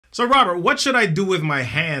So Robert, what should I do with my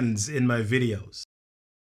hands in my videos?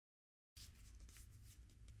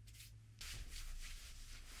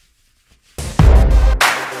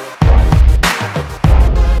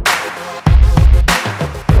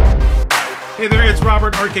 Hey there, it's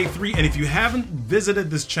Robert RK3, and if you haven't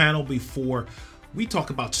visited this channel before, we talk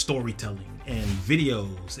about storytelling and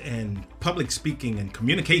videos and public speaking and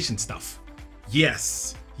communication stuff.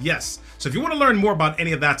 Yes. So if you want to learn more about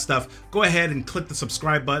any of that stuff, go ahead and click the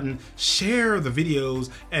subscribe button, share the videos,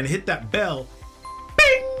 and hit that bell.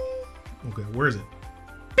 Bing! Okay, where is it?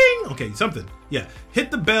 Bing! Okay, something. Yeah, hit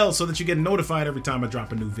the bell so that you get notified every time I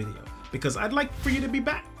drop a new video, because I'd like for you to be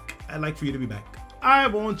back. I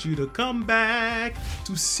want you to come back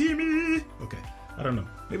to see me. Okay, I don't know.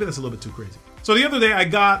 Maybe that's a little bit too crazy. So the other day I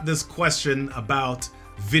got this question about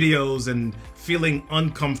videos and feeling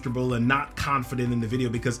uncomfortable and not confident in the video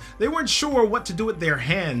because they weren't sure what to do with their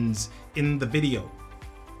hands in the video.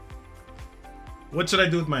 What should I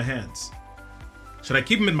do with my hands? Should I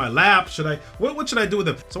keep them in my lap? What should I do with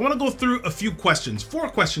them? So I want to go through a few questions, 4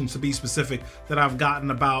 questions to be specific, that I've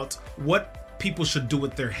gotten about what people should do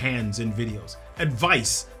with their hands in videos.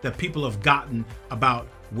 Advice that people have gotten about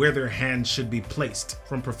where their hands should be placed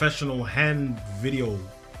from professional hand video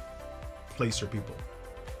placer people.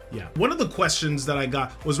 Yeah. One of the questions that I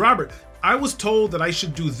got was, Robert, I was told that I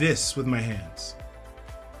should do this with my hands.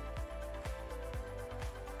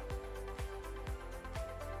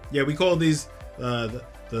 Yeah, we call these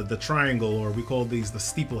the triangle, or we call these the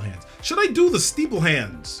steeple hands. Should I do the steeple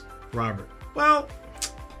hands, Robert? Well,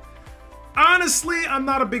 honestly, I'm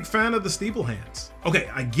not a big fan of the steeple hands. Okay,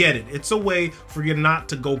 I get it. It's a way for you not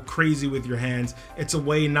to go crazy with your hands. It's a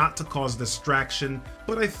way not to cause distraction.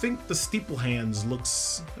 But I think the steeple hands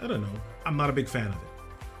looks, I don't know. I'm not a big fan of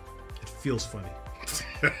it. It feels funny.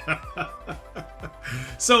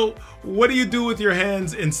 So what do you do with your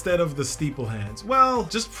hands instead of the steeple hands? Well,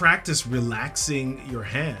 just practice relaxing your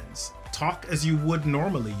hands. Talk as you would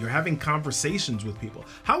normally. You're having conversations with people.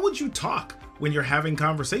 How would you talk when you're having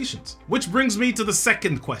conversations? Which brings me to the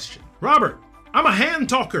second question. Robert, I'm a hand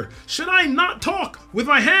talker. Should I not talk with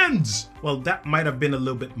my hands? Well, that might have been a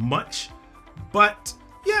little bit much, but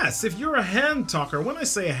yes, if you're a hand talker, when I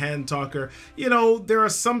say a hand talker, you know, there are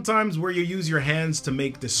some times where you use your hands to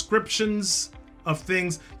make descriptions of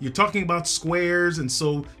things. You're talking about squares, and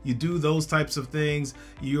so you do those types of things.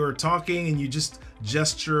 You're talking and you just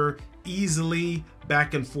gesture easily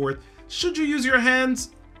back and forth. Should you use your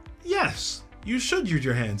hands? Yes, you should use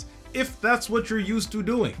your hands if that's what you're used to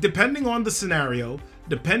doing. Depending on the scenario,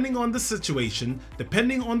 depending on the situation,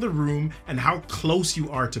 depending on the room and how close you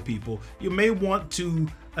are to people, you may want to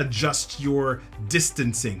adjust your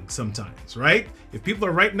distancing sometimes, right? If people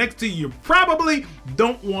are right next to you, you probably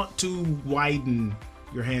don't want to widen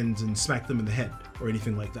your hands and smack them in the head or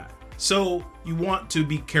anything like that. So you want to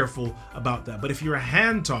be careful about that. But if you're a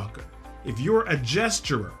hand talker, if you're a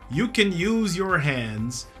gesturer, you can use your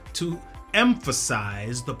hands to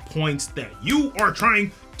emphasize the points that you are trying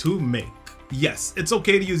to make. Yes, it's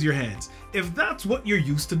okay to use your hands if that's what you're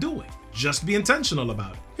used to doing. Just be intentional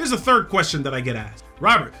about it. Here's a third question that I get asked.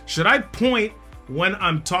 Robert, should I point when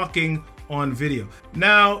I'm talking on video?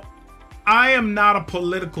 Now, I am not a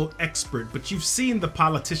political expert, but you've seen the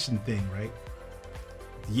politician thing, right?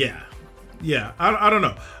 Yeah, I don't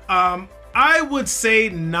know. I would say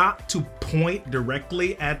not to point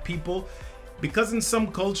directly at people, because in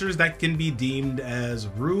some cultures that can be deemed as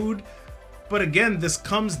rude. But again, this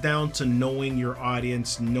comes down to knowing your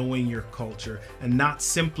audience, knowing your culture, and not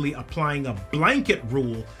simply applying a blanket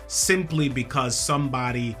rule simply because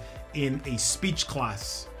somebody in a speech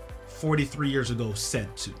class 43 years ago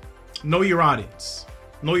said to. Know your audience.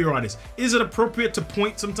 Know your audience. Is it appropriate to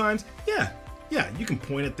point sometimes? Yeah, you can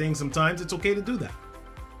point at things sometimes. It's okay to do that.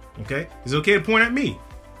 Okay? Is it okay to point at me?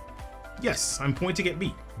 Yes, I'm pointing at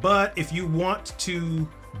me. But if you want to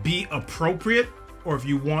be appropriate, or if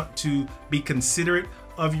you want to be considerate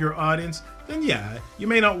of your audience, then yeah, you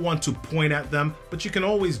may not want to point at them, but you can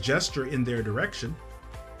always gesture in their direction,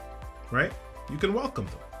 right? You can welcome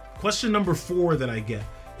them. Question number 4 that I get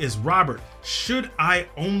is, Robert, should I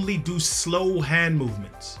only do slow hand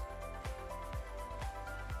movements?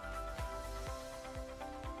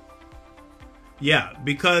 Yeah,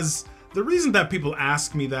 because the reason that people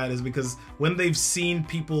ask me that is because when they've seen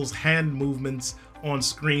people's hand movements on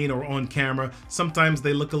screen or on camera, sometimes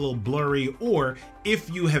they look a little blurry, or if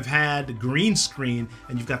you have had green screen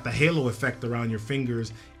and you've got the halo effect around your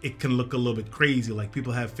fingers, it can look a little bit crazy, like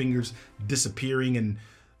people have fingers disappearing, and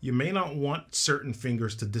you may not want certain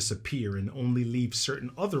fingers to disappear and only leave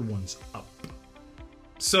certain other ones up.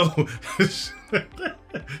 So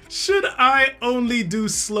Should I only do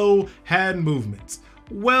slow hand movements?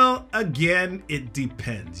 Well, again, it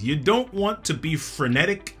depends. You don't want to be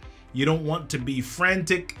frenetic. You don't want to be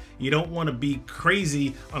frantic. You don't want to be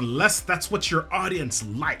crazy unless that's what your audience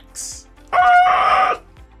likes.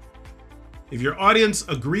 If your audience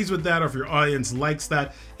agrees with that, or if your audience likes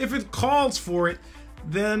that, if it calls for it,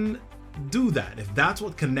 then do that, if that's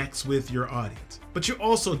what connects with your audience. But you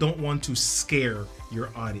also don't want to scare your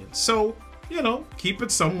audience. So, you know, keep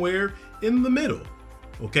it somewhere in the middle.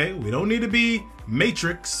 Okay, we don't need to be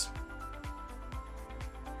Matrix,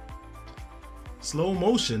 slow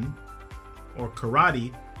motion, or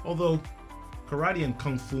karate, although karate and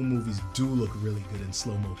kung fu movies do look really good in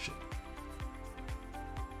slow motion.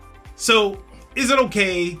 So, is it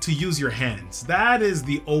okay to use your hands? That is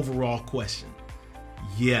the overall question.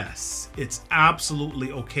 Yes, it's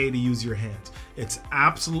absolutely okay to use your hands. It's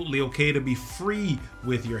absolutely okay to be free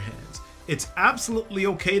with your hands. It's absolutely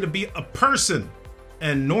okay to be a person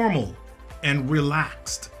and normal and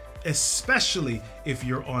relaxed, especially if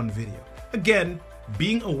you're on video. Again,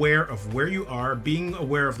 being aware of where you are, being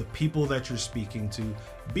aware of the people that you're speaking to,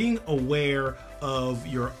 being aware of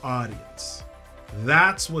your audience.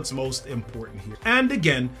 That's what's most important here. And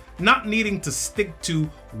again, not needing to stick to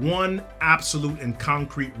one absolute and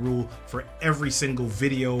concrete rule for every single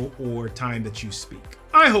video or time that you speak.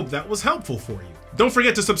 I hope that was helpful for you. Don't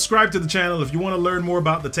forget to subscribe to the channel if you want to learn more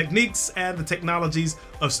about the techniques and the technologies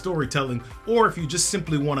of storytelling, or if you just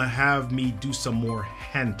simply want to have me do some more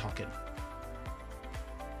hand talking.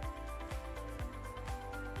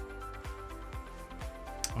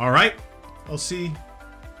 All right, I'll see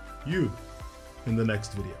you in the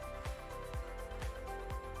next video.